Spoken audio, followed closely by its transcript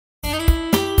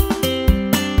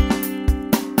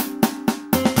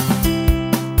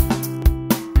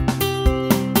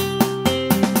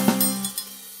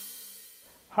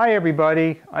Hi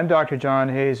everybody, I'm Dr. John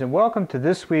Hayes and welcome to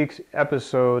this week's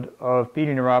episode of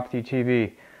Beating Neuropathy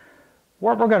TV.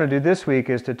 What we're going to do this week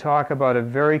is to talk about a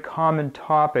very common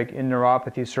topic in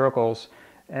neuropathy circles,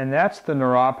 and that's the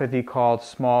neuropathy called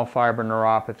small fiber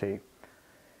neuropathy.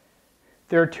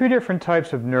 There are two different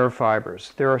types of nerve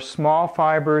fibers. There are small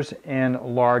fibers and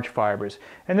large fibers,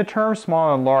 and the terms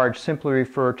small and large simply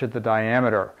refer to the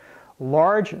diameter.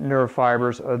 Large nerve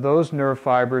fibers are those nerve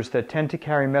fibers that tend to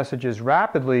carry messages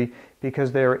rapidly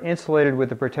because they are insulated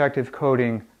with a protective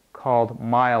coating called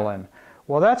myelin.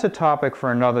 Well, that's a topic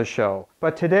for another show.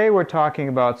 But today we're talking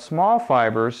about small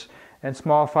fibers and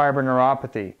small fiber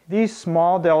neuropathy. These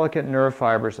small, delicate nerve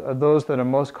fibers are those that are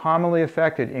most commonly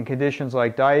affected in conditions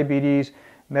like diabetes,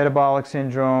 metabolic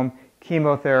syndrome,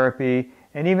 chemotherapy,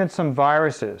 and even some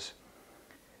viruses.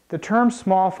 The term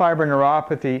small fiber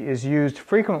neuropathy is used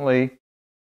frequently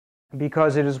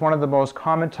because it is one of the most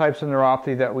common types of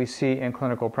neuropathy that we see in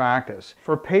clinical practice.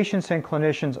 For patients and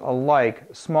clinicians alike,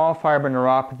 small fiber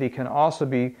neuropathy can also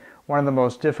be one of the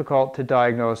most difficult to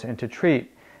diagnose and to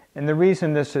treat. And the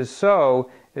reason this is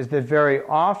so is that very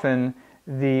often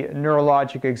the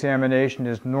neurologic examination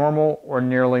is normal or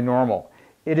nearly normal.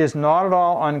 It is not at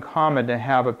all uncommon to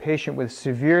have a patient with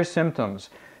severe symptoms,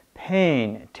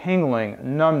 pain, tingling,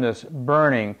 numbness,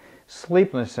 burning,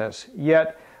 sleeplessness,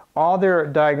 yet all their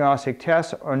diagnostic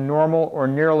tests are normal or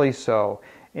nearly so,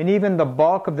 and even the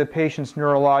bulk of the patient's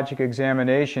neurologic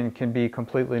examination can be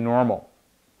completely normal.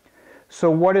 So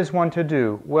what is one to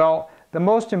do? Well, the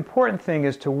most important thing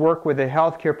is to work with a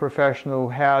healthcare professional who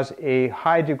has a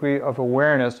high degree of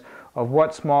awareness of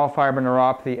what small fiber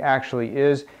neuropathy actually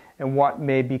is and what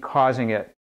may be causing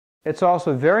it. It's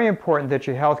also very important that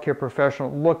your healthcare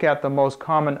professional look at the most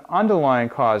common underlying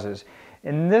causes,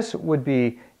 and this would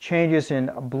be changes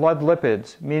in blood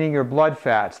lipids, meaning your blood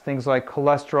fats, things like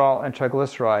cholesterol and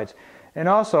triglycerides, and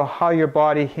also how your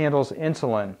body handles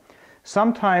insulin.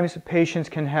 Sometimes patients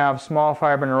can have small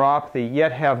fiber neuropathy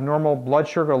yet have normal blood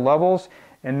sugar levels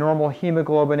and normal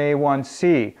hemoglobin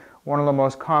A1C, one of the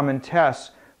most common tests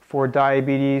for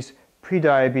diabetes,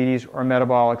 prediabetes, or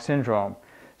metabolic syndrome.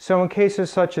 So in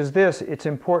cases such as this, it's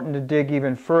important to dig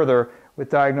even further with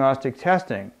diagnostic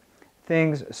testing.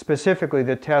 Things specifically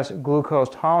that test glucose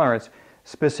tolerance,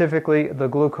 specifically the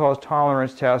glucose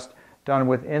tolerance test done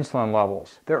with insulin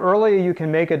levels. The earlier you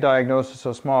can make a diagnosis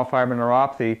of small fiber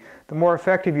neuropathy, the more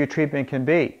effective your treatment can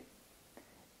be.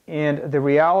 And the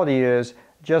reality is,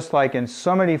 just like in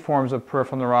so many forms of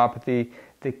peripheral neuropathy,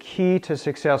 the key to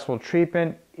successful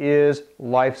treatment is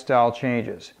lifestyle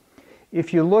changes.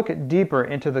 If you look deeper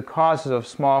into the causes of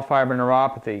small fiber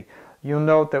neuropathy, you'll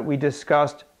note that we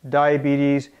discussed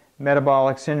diabetes,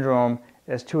 metabolic syndrome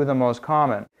as two of the most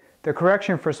common. The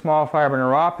correction for small fiber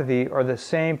neuropathy are the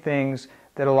same things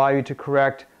that allow you to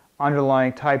correct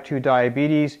underlying type 2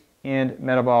 diabetes and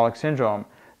metabolic syndrome.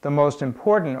 The most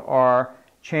important are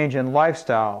change in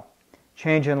lifestyle.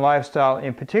 Change in lifestyle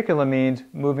in particular means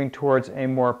moving towards a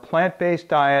more plant-based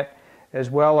diet as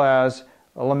well as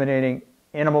eliminating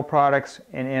animal products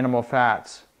and animal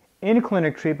fats.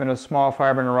 In-clinic treatment of small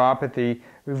fiber neuropathy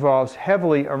revolves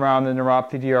heavily around the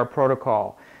JrMD-DPC-NeuropathyDR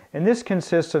protocol. And this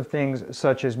consists of things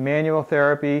such as manual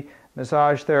therapy,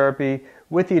 massage therapy,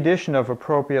 with the addition of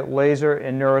appropriate laser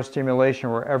and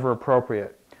neurostimulation wherever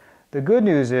appropriate. The good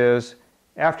news is,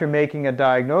 after making a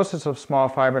diagnosis of small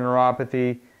fiber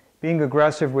neuropathy, being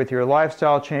aggressive with your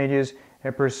lifestyle changes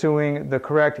and pursuing the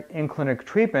correct in-clinic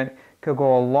treatment could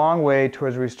go a long way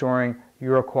towards restoring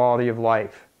your quality of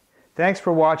life. Thanks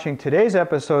for watching today's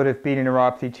episode of Beating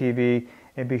Neuropathy TV,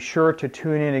 and be sure to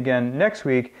tune in again next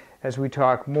week as we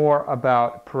talk more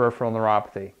about peripheral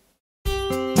neuropathy.